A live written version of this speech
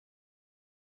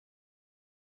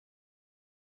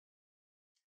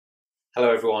Hello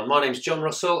everyone, my name's John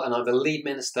Russell and I'm the lead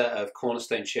minister of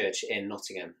Cornerstone Church in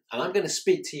Nottingham, and I'm going to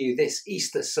speak to you this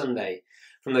Easter Sunday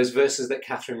from those verses that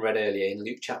Catherine read earlier in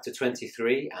Luke chapter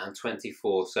 23 and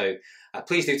 24. So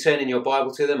please do turn in your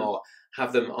Bible to them or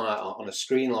have them on a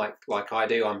screen like I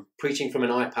do. I'm preaching from an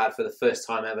iPad for the first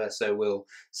time ever, so we'll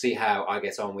see how I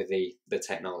get on with the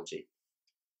technology.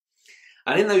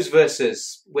 And in those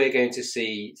verses we're going to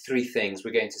see three things.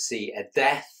 We're going to see a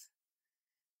death,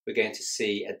 we're going to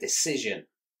see a decision,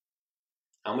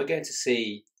 and we're going to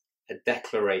see a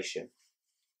declaration.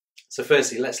 So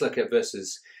firstly, let's look at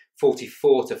verses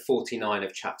 44 to 49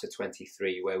 of chapter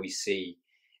 23, where we see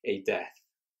a death.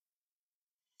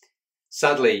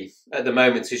 Sadly, at the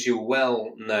moment, as you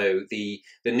well know, the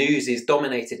news is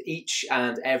dominated each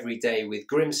and every day with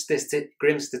grim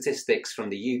statistics from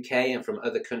the UK and from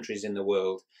other countries in the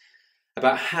world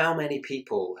about how many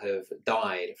people have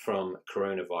died from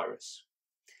coronavirus.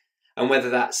 And whether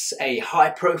that's a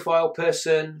high-profile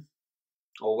person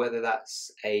or whether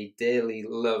that's a dearly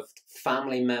loved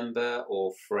family member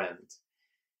or friend,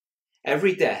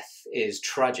 every death is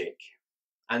tragic,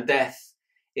 and death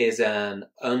is an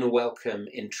unwelcome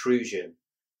intrusion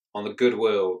on the good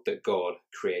world that God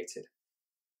created.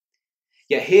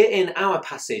 Yet here in our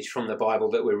passage from the Bible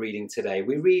that we're reading today,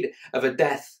 we read of a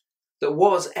death that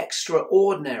was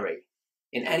extraordinary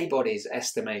in anybody's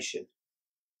estimation.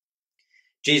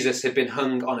 Jesus had been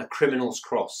hung on a criminal's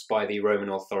cross by the Roman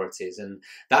authorities, and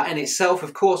that in itself,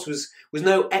 of course, was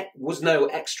no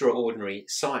extraordinary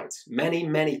sight.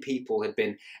 Many people had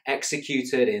been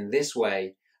executed in this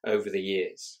way over the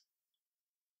years.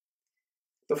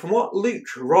 But from what Luke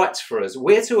writes for us,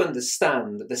 we're to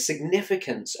understand the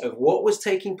significance of what was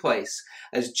taking place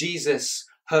as Jesus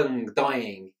hung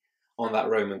dying on that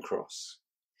Roman cross.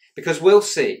 Because we'll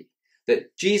see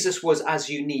that Jesus was as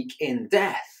unique in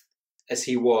death as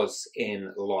he was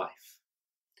in life.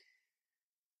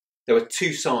 There were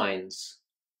two signs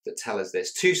that tell us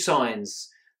this, two signs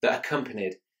that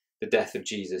accompanied the death of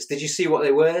Jesus. Did you see what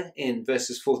they were in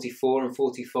verses 44 and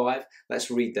 45?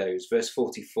 Let's read those. Verse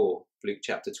 44, Luke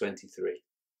chapter 23.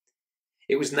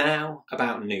 It was now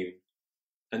about noon,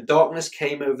 and darkness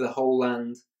came over the whole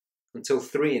land until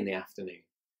 3 p.m,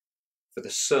 for the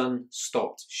sun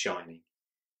stopped shining,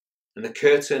 and the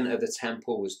curtain of the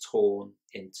temple was torn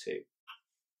in two.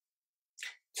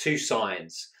 Two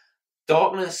signs,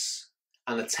 darkness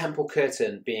and the temple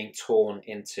curtain being torn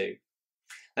in two.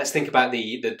 Let's think about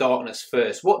the darkness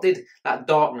first. What did that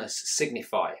darkness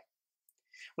signify?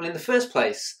 Well, in the first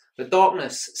place, the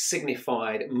darkness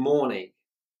signified mourning.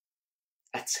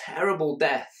 A terrible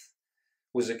death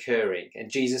was occurring,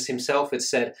 and Jesus himself had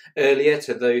said earlier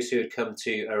to those who had come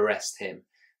to arrest him,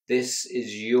 "This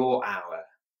is your hour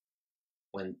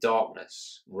when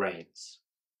darkness reigns."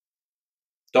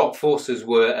 Dark forces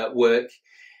were at work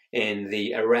in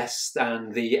the arrest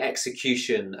and the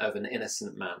execution of an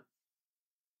innocent man.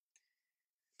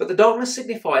 But the darkness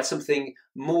signified something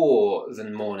more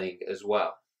than mourning as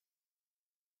well.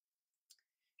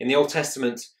 In the Old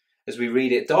Testament, as we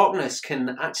read it, darkness can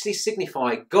actually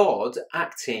signify God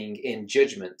acting in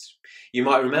judgment. You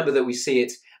might remember that we see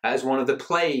it as one of the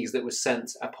plagues that was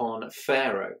sent upon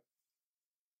Pharaoh,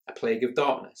 a plague of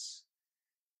darkness.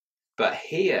 But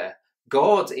here,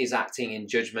 God is acting in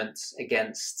judgment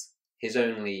against his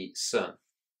only Son.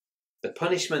 The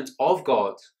punishment of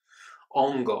God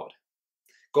on God.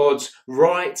 God's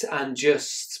right and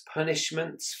just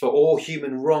punishment for all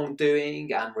human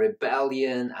wrongdoing and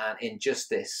rebellion and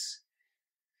injustice.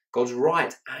 God's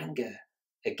right anger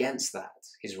against that,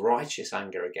 his righteous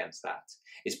anger against that,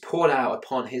 is poured out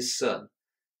upon his Son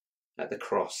at the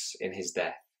cross in his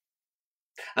death.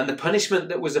 And the punishment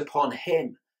that was upon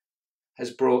him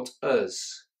has brought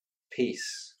us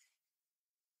peace.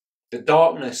 The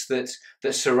darkness that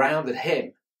surrounded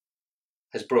him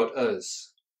has brought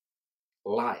us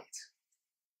light.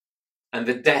 And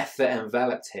the death that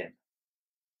enveloped him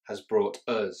has brought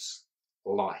us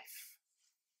life.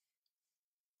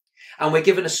 And we're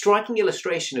given a striking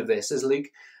illustration of this as Luke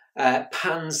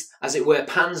pans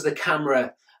the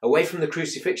camera away from the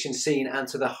crucifixion scene and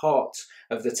to the heart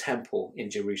of the temple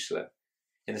in Jerusalem,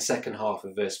 in the second half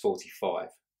of verse 45.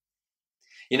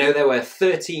 You know, there were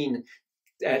 13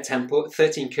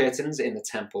 curtains in the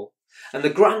temple, and the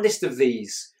grandest of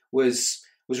these was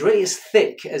really as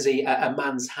thick as a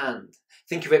man's hand.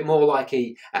 Think of it more like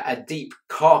a deep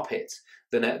carpet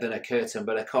than a curtain,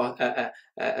 but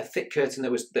a thick curtain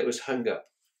that was hung up.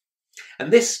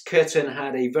 And this curtain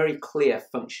had a very clear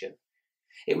function.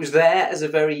 It was there as a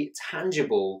very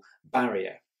tangible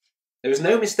barrier. There was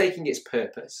no mistaking its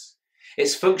purpose.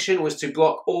 Its function was to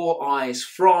block all eyes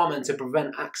from and to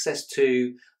prevent access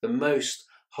to the most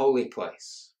holy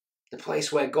place, the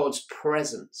place where God's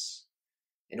presence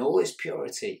in all his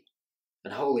purity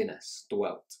and holiness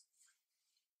dwelt.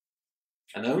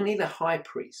 And only the high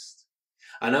priest,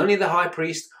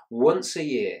 once a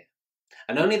year,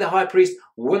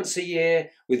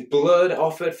 with blood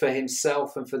offered for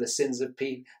himself and for the sins of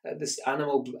people, this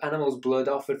animal's blood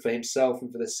offered for himself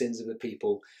and for the sins of the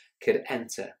people, could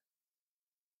enter.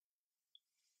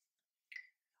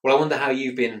 Well, I wonder how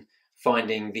you've been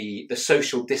finding the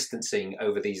social distancing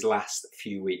over these last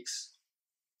few weeks.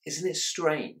 Isn't it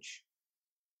strange?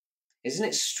 Isn't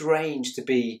it strange to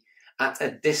be at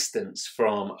a distance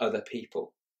from other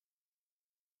people?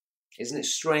 Isn't it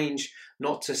strange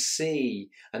not to see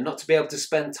and not to be able to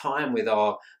spend time with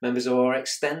our members of our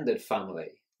extended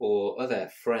family or other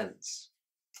friends?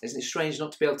 Isn't it strange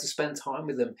not to be able to spend time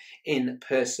with them in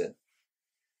person?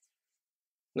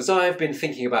 As I've been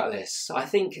thinking about this, I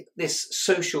think this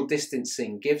social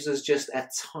distancing gives us just a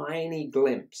tiny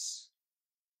glimpse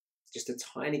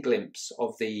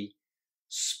of the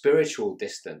spiritual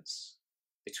distance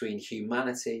between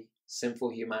humanity,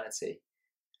 sinful humanity,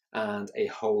 and a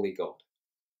holy God.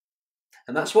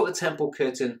 And that's what the temple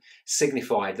curtain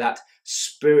signified, that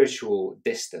spiritual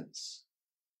distance.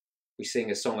 We sing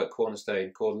a song at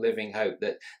Cornerstone called Living Hope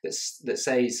that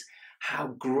says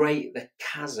how great the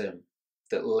chasm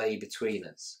that lay between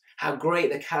us. How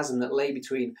great the chasm that lay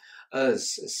between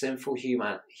us, a sinful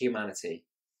humanity,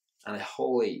 and a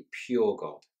holy, pure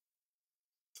God.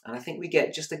 And I think we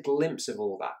get just a glimpse of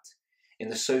all that in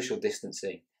the social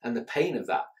distancing and the pain of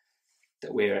that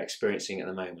we're experiencing at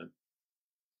the moment.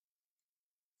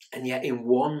 And yet in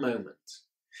one moment,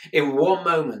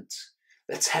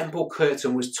 the temple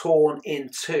curtain was torn in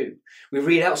two. We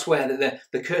read elsewhere that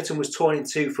the curtain was torn in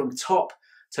two from top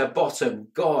to bottom,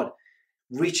 God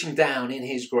reaching down in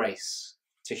his grace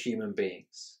to human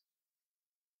beings.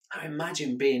 Now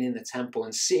imagine being in the temple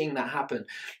and seeing that happen,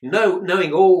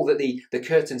 knowing all that the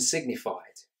curtain signified.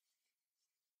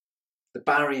 The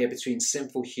barrier between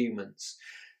sinful humans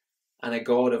and a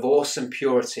God of awesome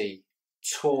purity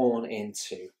torn in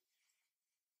two.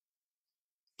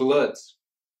 Blood,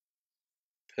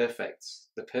 the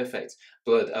perfect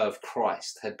blood of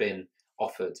Christ had been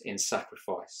offered in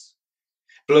sacrifice.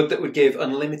 Blood that would give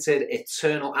unlimited,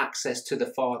 eternal access to the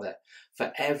Father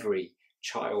for every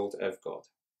child of God.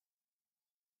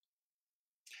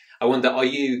 I wonder, are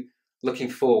you looking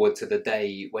forward to the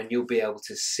day when you'll be able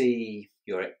to see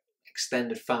your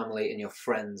extended family and your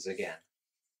friends again?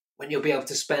 When you'll be able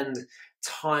to spend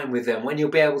time with them, when you'll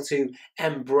be able to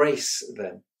embrace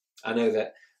them? I know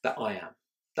that I am.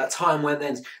 That time when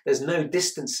there's no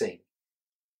distancing,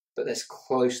 but there's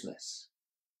closeness.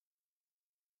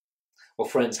 Well,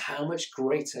 friends, how much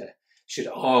greater should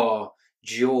our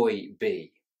joy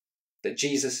be that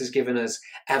Jesus has given us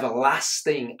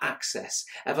everlasting access,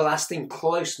 everlasting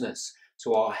closeness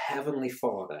to our Heavenly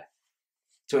Father,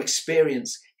 to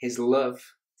experience his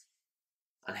love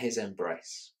and his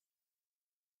embrace.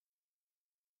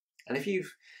 And if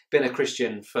you've been a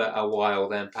Christian for a while,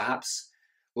 then perhaps,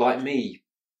 like me,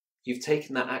 you've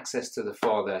taken that access to the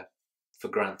Father for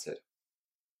granted.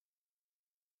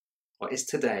 Well, is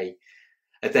today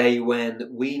a day when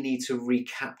we need to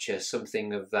recapture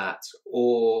something of that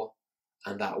awe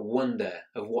and that wonder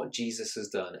of what Jesus has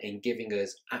done in giving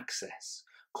us access,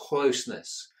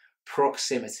 closeness,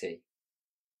 proximity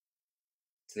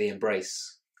to the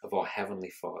embrace of our Heavenly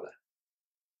Father?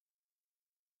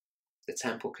 The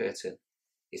temple curtain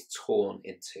is torn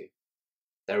in two.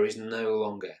 There is no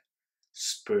longer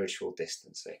spiritual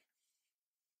distancing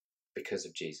because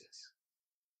of Jesus.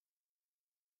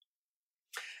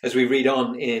 As we read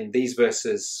on in these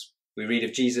verses, we read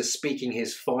of Jesus speaking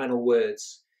his final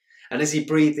words. And as he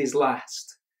breathed his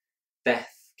last,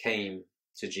 death came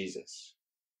to Jesus.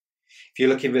 If you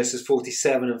look in verses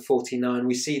 47 and 49,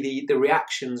 we see the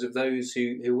reactions of those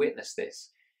who witnessed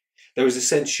this. There was a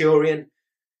centurion,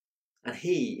 and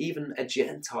he, even a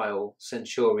Gentile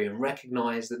centurion,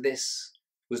 recognized that this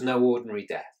was no ordinary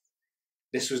death.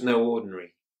 This was no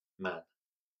ordinary man.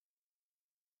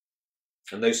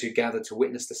 And those who gathered to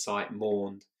witness the sight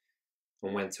mourned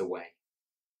and went away.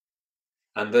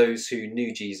 And those who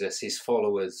knew Jesus, his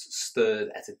followers, stood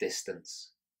at a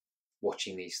distance,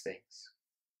 watching these things.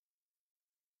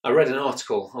 I read an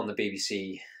article on the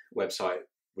BBC website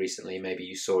recently, maybe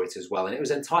you saw it as well, and it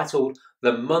was entitled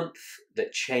 "The Month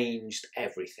That Changed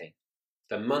Everything."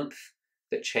 The month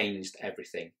that changed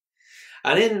everything.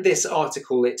 And in this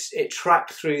article, it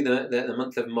tracked through the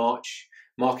month of March,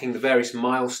 marking the various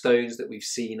milestones that we've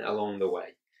seen along the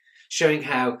way, showing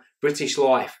how British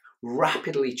life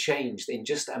rapidly changed in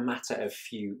just a matter of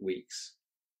few weeks.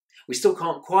 We still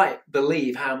can't quite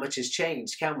believe how much has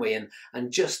changed, can we?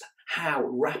 And just how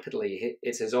rapidly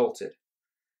it has altered.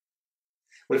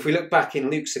 Well, if we look back in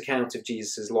Luke's account of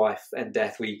Jesus' life and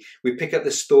death, we pick up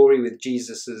the story with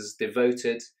Jesus'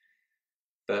 devoted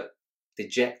but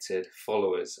dejected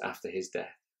followers after his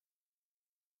death.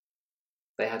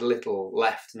 They had little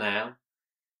left now.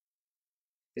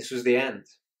 This was the end.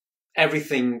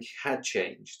 Everything had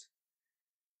changed.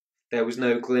 There was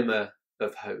no glimmer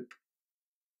of hope.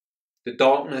 The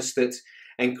darkness that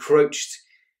encroached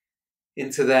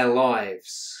into their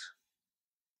lives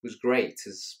was great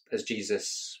as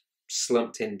Jesus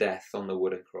slumped in death on the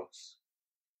wooden cross.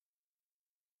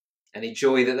 Any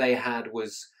joy that they had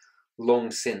was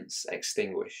long since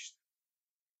extinguished.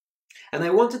 And they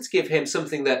wanted to give him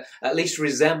something that at least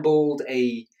resembled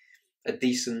a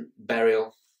decent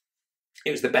burial.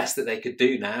 It was the best that they could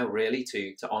do now, really,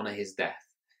 to honour his death.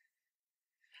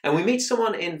 And we meet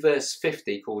someone in verse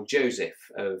 50 called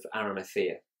Joseph of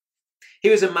Arimathea. He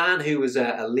was a man who was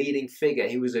a leading figure.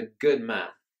 He was a good man.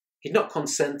 He'd not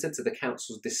consented to the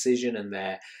council's decision and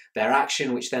their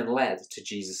action, which then led to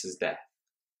Jesus' death.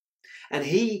 And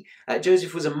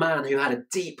Joseph was a man who had a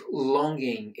deep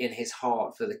longing in his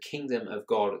heart for the kingdom of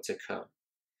God to come.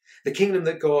 The kingdom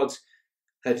that God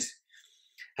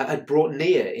had brought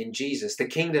near in Jesus, the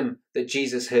kingdom that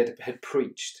Jesus had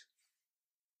preached.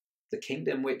 The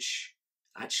kingdom which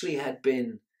actually had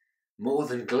been more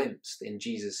than glimpsed in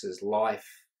Jesus'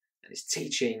 life and his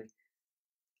teaching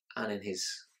and in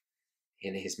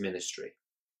his ministry.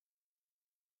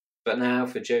 But now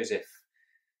for Joseph,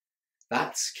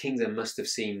 that kingdom must have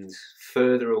seemed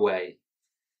further away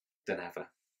than ever.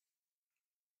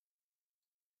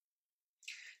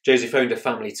 Joseph owned a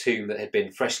family tomb that had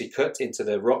been freshly cut into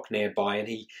the rock nearby, and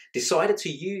he decided to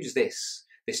use this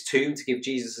tomb to give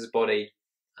Jesus' body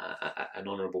an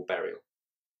honourable burial.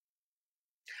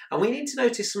 And we need to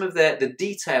notice some of the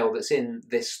detail that's in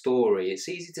this story. It's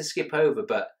easy to skip over,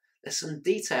 but there's some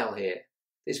detail here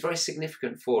that's very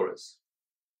significant for us.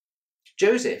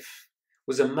 Joseph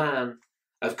was a man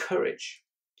of courage.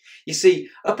 You see,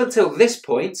 up until this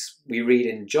point, we read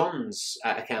in John's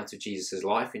account of Jesus'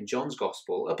 life, in John's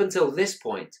Gospel, up until this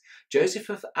point, Joseph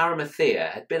of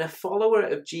Arimathea had been a follower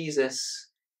of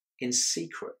Jesus in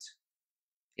secret.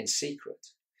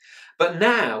 But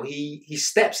now he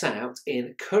steps out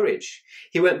in courage.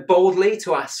 He went boldly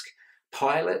to ask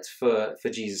Pilate for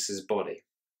Jesus' body.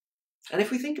 And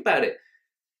if we think about it,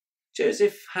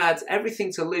 Joseph had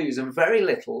everything to lose and very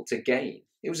little to gain.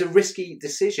 It was a risky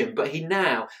decision, but he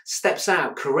now steps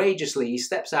out courageously. He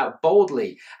steps out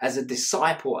boldly as a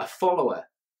disciple, a follower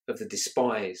of the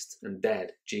despised and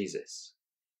dead Jesus.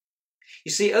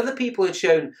 You see, other people had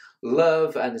shown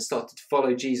love and had started to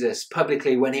follow Jesus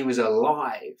publicly when he was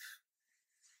alive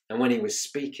and when he was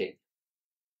speaking.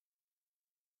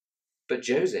 But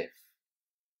Joseph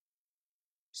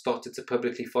started to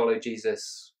publicly follow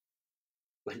Jesus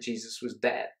when Jesus was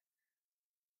dead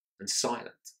and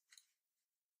silent.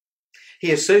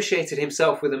 He associated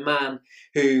himself with a man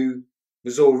who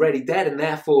was already dead and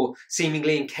therefore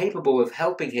seemingly incapable of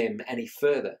helping him any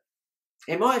further.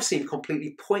 It might have seemed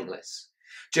completely pointless.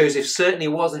 Joseph certainly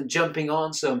wasn't jumping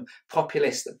on some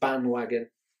populist bandwagon,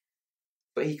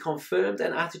 but he confirmed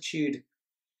an attitude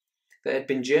that had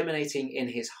been germinating in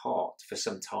his heart for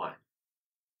some time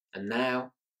and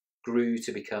now grew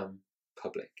to become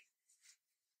public.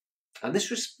 And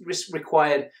this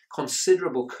required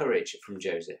considerable courage from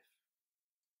Joseph.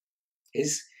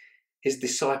 His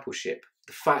discipleship,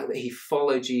 the fact that he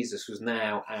followed Jesus, was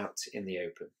now out in the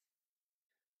open.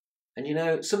 And you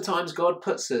know, sometimes God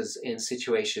puts us in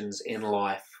situations in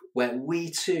life where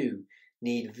we too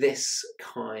need this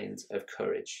kind of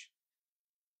courage.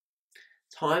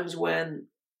 Times when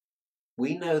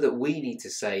we know that we need to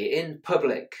say in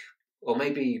public or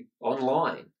maybe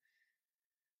online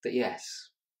that yes,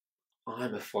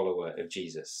 I'm a follower of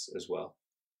Jesus as well.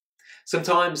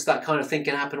 Sometimes that kind of thing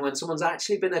can happen when someone's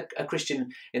actually been a Christian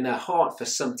in their heart for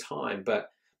some time, but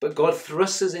God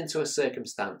thrusts us into a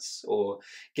circumstance or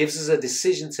gives us a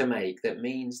decision to make that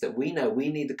means that we know we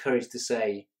need the courage to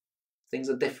say, things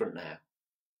are different now.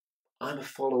 I'm a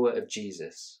follower of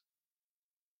Jesus.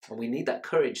 And we need that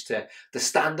courage to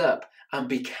stand up and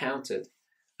be counted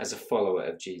as a follower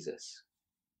of Jesus.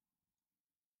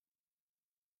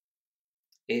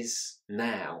 Is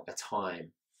now a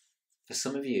time for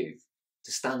some of you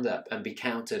to stand up and be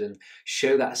counted and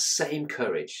show that same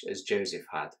courage as Joseph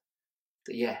had.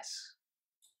 That yes,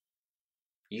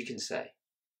 you can say,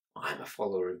 I'm a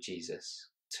follower of Jesus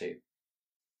too.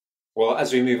 Well,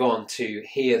 as we move on to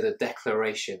hear the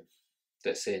declaration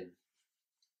that's in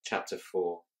chapter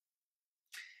 4.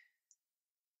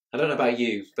 I don't know about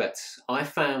you, but I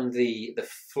found the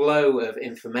flow of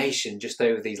information just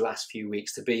over these last few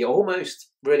weeks to be almost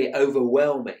really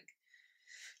overwhelming.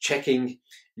 Checking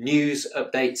news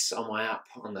updates on my app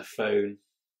on the phone,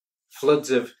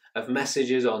 floods of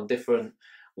messages on different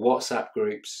WhatsApp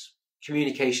groups,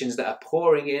 communications that are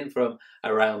pouring in from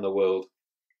around the world.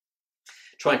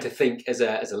 Trying to think as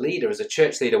a leader, as a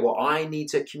church leader, what I need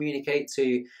to communicate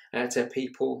to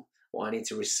people, what I need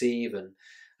to receive, and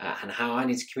how I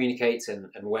need to communicate, and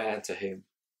where and to whom.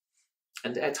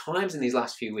 And at times in these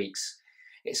last few weeks,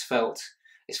 it's felt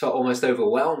almost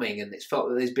overwhelming, and it's felt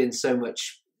that there's been so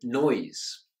much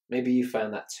noise. Maybe you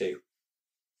found that too.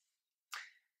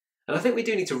 And I think we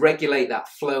do need to regulate that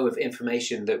flow of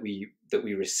information that we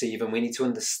receive, and we need to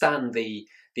understand the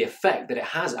effect that it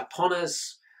has upon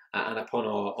us and upon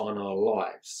our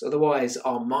lives. Otherwise,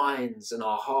 our minds and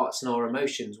our hearts and our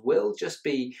emotions will just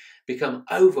become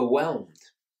overwhelmed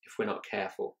if we're not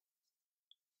careful.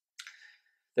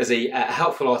 There's a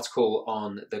helpful article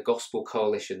on the Gospel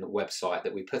Coalition website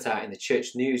that we put out in the church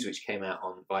news, which came out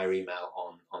via email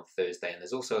on Thursday, and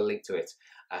there's also a link to it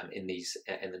in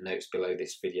the notes below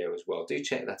this video as well. Do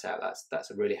check that out.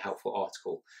 That's a really helpful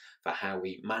article for how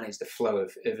we manage the flow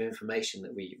of information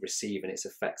that we receive and its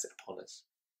effects upon us.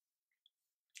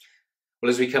 Well,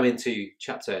 as we come into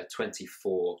chapter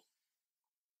 24,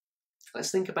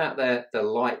 let's think about the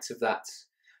light of that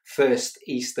first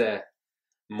Easter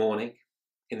morning.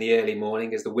 In the early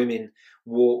morning, as the women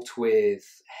walked with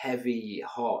heavy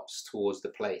hearts towards the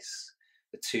place,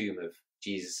 the tomb of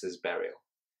Jesus' burial.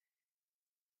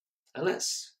 And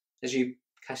let's, as you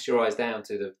cast your eyes down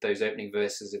to those opening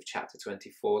verses of chapter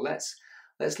 24,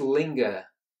 let's linger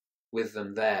with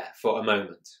them there for a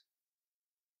moment.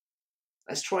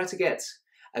 Let's try to get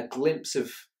a glimpse of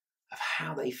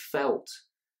how they felt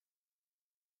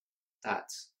that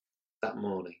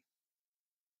morning.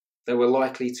 They were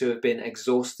likely to have been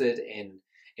exhausted in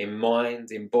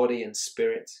mind, in body and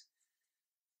spirit.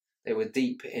 They were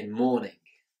deep in mourning,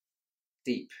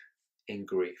 deep in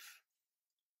grief.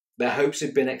 Their hopes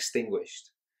had been extinguished,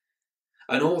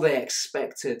 and all they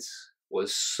expected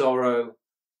was sorrow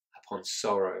upon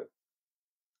sorrow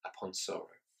upon sorrow.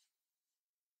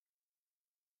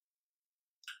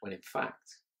 When in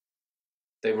fact,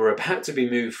 they were about to be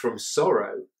moved from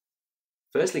sorrow,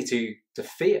 firstly to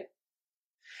fear.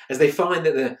 As they find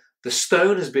that the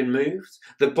stone has been moved,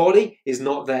 the body is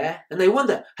not there, and they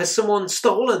wonder, has someone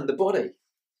stolen the body?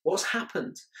 What's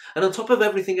happened? And on top of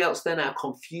everything else, they're now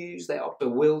confused, they are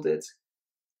bewildered.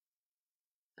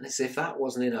 And as if that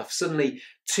wasn't enough, suddenly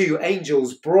two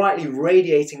angels brightly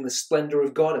radiating the splendour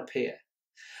of God appear.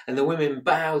 And the women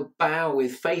bow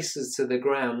with faces to the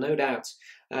ground, no doubt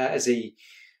as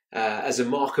a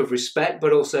mark of respect,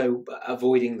 but also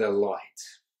avoiding the light.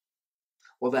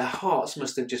 Well, their hearts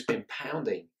must have just been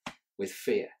pounding with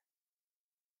fear.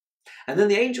 And then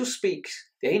the angels speak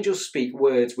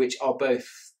words which are both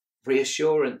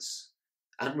reassurance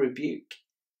and rebuke.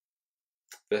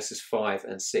 Verses 5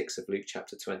 and 6 of Luke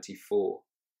chapter 24.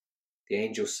 The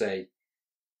angels say,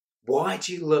 "Why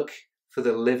do you look for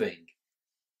the living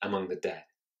among the dead?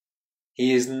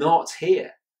 He is not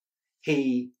here.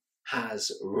 He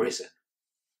has risen."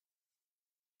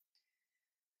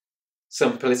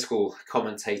 Some political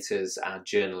commentators and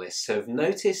journalists have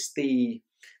noticed the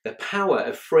power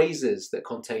of phrases that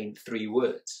contain three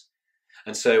words.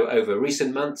 And so over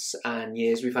recent months and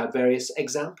years, we've had various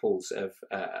examples of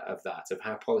that, of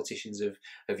how politicians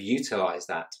have utilised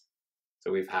that.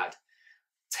 So we've had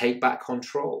take back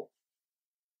control.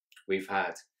 We've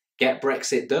had get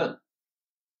Brexit done.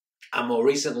 And more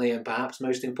recently, and perhaps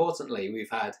most importantly,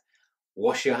 we've had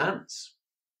wash your hands.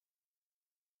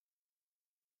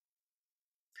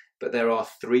 But there are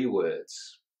three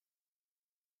words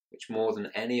which, more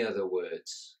than any other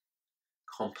words,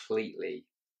 completely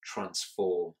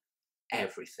transform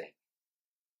everything.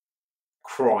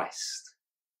 Christ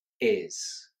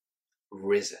is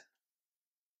risen.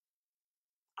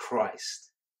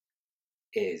 Christ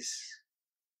is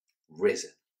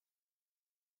risen.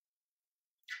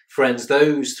 Friends,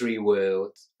 those three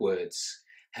words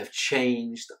have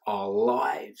changed our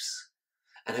lives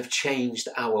and have changed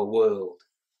our world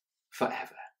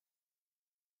forever.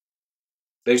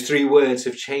 Those three words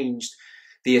have changed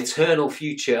the eternal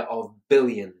future of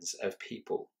billions of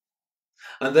people.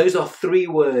 And those are three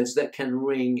words that can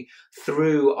ring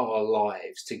through our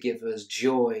lives to give us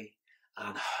joy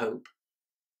and hope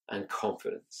and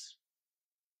confidence.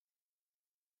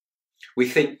 We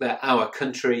think that our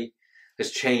country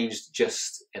has changed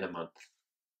just in a month.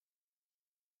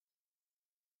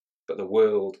 But the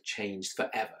world changed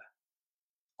forever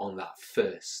on that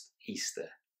first Easter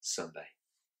Sunday.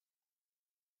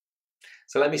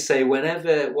 So let me say,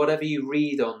 whatever you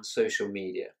read on social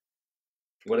media,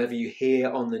 whatever you hear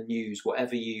on the news,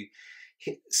 whatever you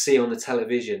see on the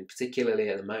television, particularly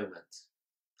at the moment,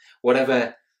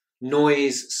 whatever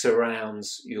noise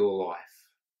surrounds your life,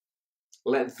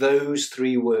 let those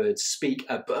three words speak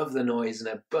above the noise and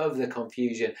above the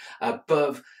confusion,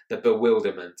 above the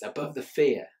bewilderment, above the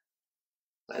fear.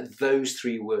 Let those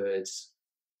three words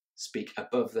speak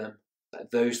above them.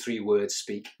 Let those three words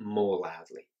speak more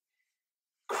loudly.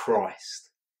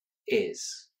 Christ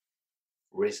is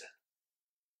risen.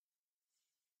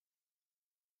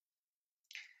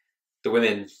 The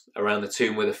women around the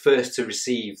tomb were the first to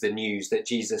receive the news that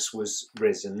Jesus was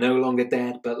risen, no longer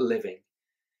dead, but living.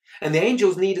 And the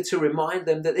angels needed to remind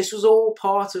them that this was all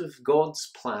part of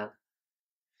God's plan.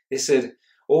 This had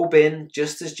all been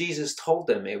just as Jesus told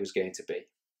them it was going to be.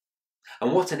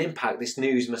 And what an impact this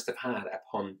news must have had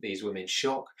upon these women.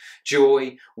 Shock,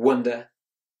 joy, wonder.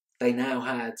 They now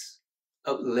had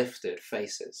uplifted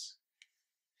faces.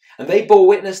 And they bore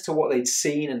witness to what they'd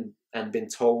seen and been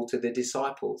told to the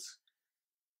disciples.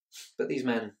 But these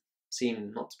men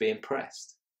seemed not to be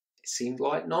impressed. It seemed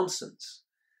like nonsense.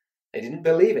 They didn't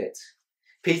believe it.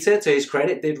 Peter, to his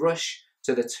credit, did rush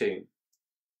to the tomb.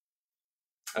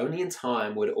 Only in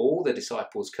time would all the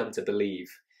disciples come to believe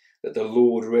that the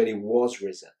Lord really was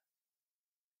risen.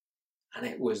 And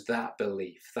it was that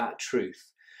belief, that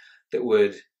truth, that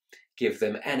would give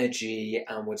them energy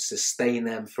and would sustain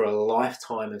them for a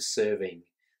lifetime of serving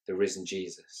the risen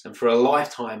Jesus, and for a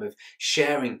lifetime of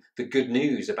sharing the good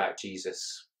news about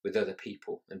Jesus with other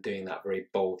people, and doing that very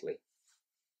boldly.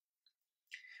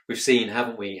 We've seen,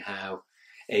 haven't we, how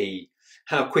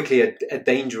quickly a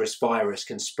dangerous virus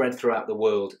can spread throughout the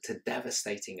world to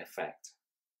devastating effect.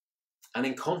 And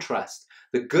in contrast,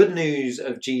 the good news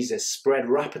of Jesus spread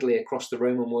rapidly across the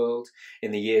Roman world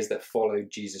in the years that followed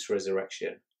Jesus'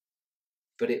 resurrection.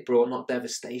 But it brought not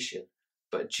devastation,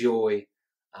 but joy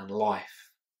and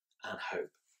life and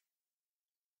hope.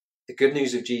 The good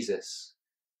news of Jesus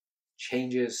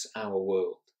changes our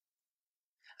world.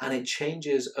 And it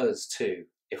changes us too,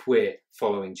 if we're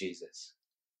following Jesus.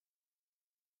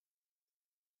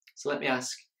 So let me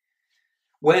ask,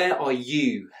 where are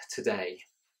you today?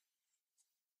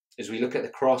 As we look at the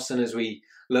cross and as we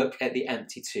look at the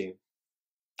empty tomb,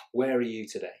 where are you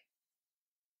today?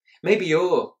 Maybe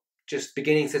you're just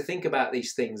beginning to think about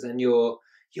these things and you're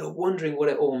wondering what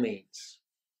it all means.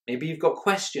 Maybe you've got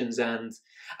questions and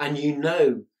you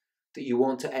know that you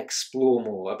want to explore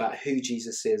more about who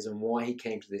Jesus is and why he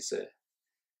came to this earth.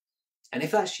 And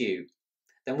if that's you,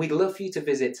 then we'd love for you to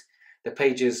visit the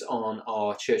pages on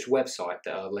our church website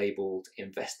that are labelled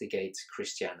Investigate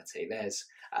Christianity. There's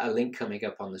a link coming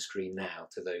up on the screen now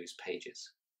to those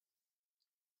pages.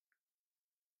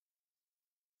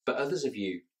 But others of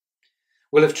you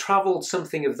will have travelled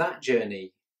something of that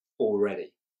journey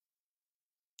already.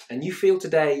 And you feel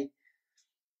today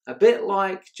a bit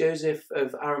like Joseph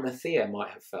of Arimathea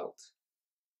might have felt.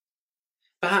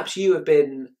 Perhaps you have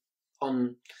been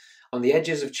on the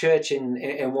edges of church in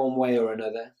one way or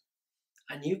another,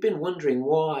 and you've been wondering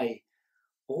why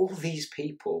all these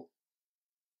people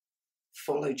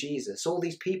follow Jesus. All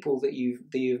these people that you've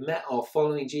met are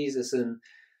following Jesus and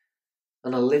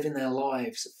are living their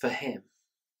lives for him.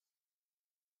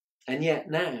 And yet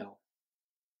now,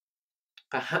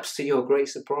 perhaps to your great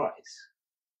surprise,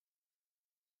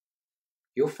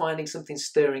 you're finding something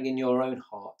stirring in your own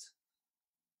heart.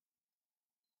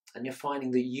 And you're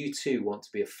finding that you too want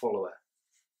to be a follower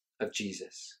of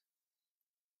Jesus.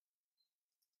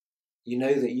 You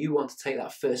know that you want to take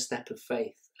that first step of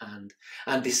faith and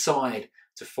decide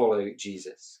to follow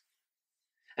Jesus.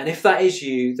 And if that is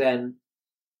you, then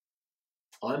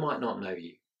I might not know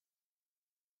you.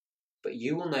 But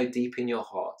you will know deep in your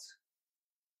heart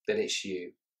that it's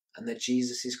you and that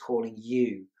Jesus is calling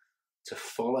you to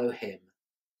follow him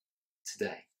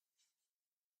today.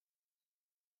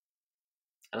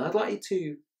 And I'd like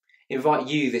to invite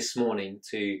you this morning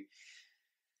to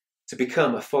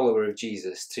become a follower of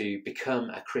Jesus, to become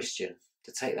a Christian,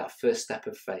 to take that first step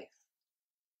of faith.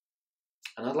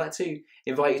 And I'd like to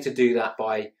invite you to do that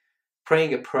by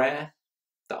praying a prayer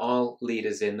that I'll lead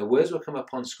us in. The words will come up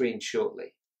on screen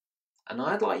shortly. And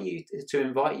I'd like to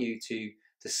invite you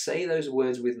to say those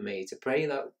words with me, to pray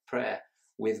that prayer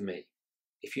with me,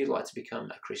 if you'd like to become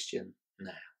a Christian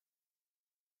now.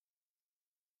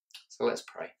 So let's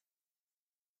pray.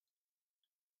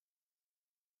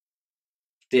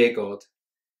 Dear God,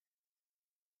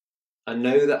 I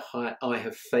know that I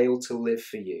have failed to live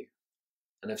for you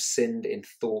and have sinned in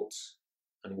thought,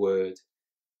 and word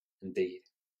and deed.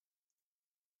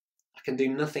 I can do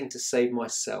nothing to save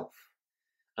myself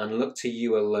and look to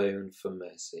you alone for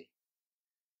mercy.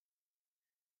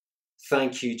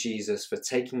 Thank you, Jesus, for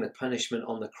taking the punishment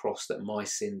on the cross that my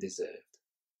sin deserved.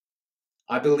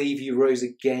 I believe you rose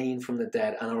again from the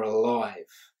dead and are alive.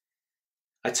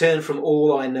 I turn from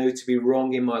all I know to be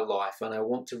wrong in my life, and I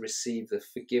want to receive the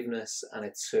forgiveness and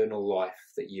eternal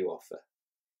life that you offer.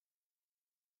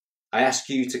 I ask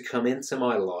you to come into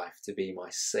my life to be my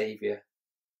Saviour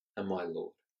and my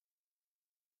Lord.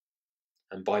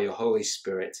 And by your Holy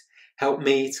Spirit, help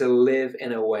me to live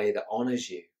in a way that honours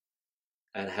you,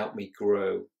 and help me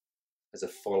grow as a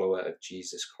follower of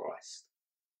Jesus Christ.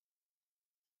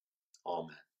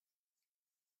 Amen.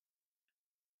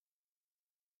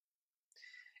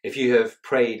 If you have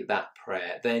prayed that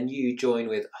prayer, then you join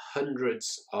with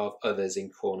hundreds of others in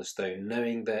Cornerstone,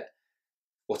 knowing that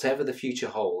whatever the future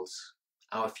holds,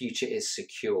 our future is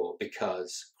secure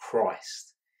because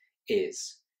Christ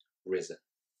is risen.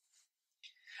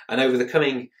 And over the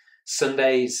coming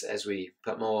Sundays, as we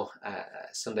put more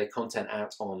Sunday content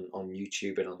out on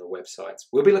YouTube and on the website,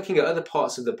 we'll be looking at other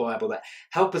parts of the Bible that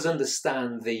help us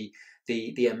understand the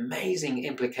amazing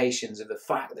implications of the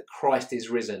fact that Christ is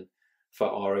risen for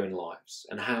our own lives,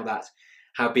 and how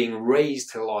being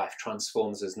raised to life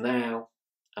transforms us now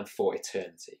and for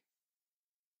eternity.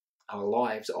 Our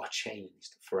lives are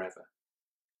changed forever.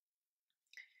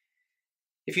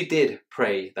 If you did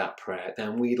pray that prayer,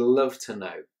 then we'd love to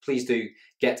know. Please do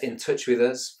get in touch with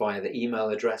us via the email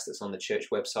address that's on the church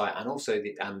website, and also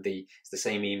it's the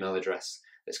same email address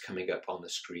that's coming up on the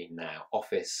screen now,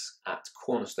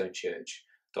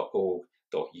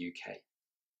 office@cornerstonechurch.org.uk.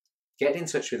 Get in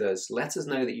touch with us, let us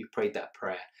know that you've prayed that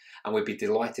prayer, and we'd be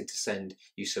delighted to send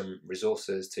you some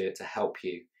resources to help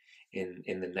you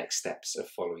in the next steps of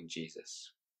following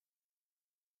Jesus.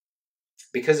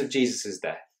 Because of Jesus'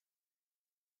 death,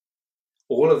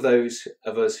 all of those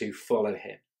of us who follow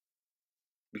him,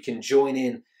 we can join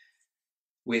in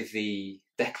with the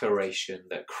declaration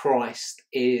that Christ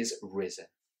is risen.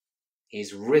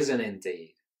 He's risen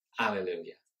indeed.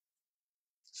 Alleluia.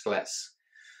 So let's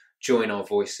join our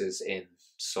voices in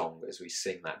song as we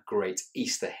sing that great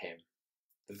Easter hymn.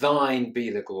 Thine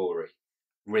be the glory,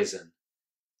 risen,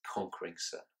 conquering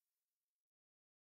Son.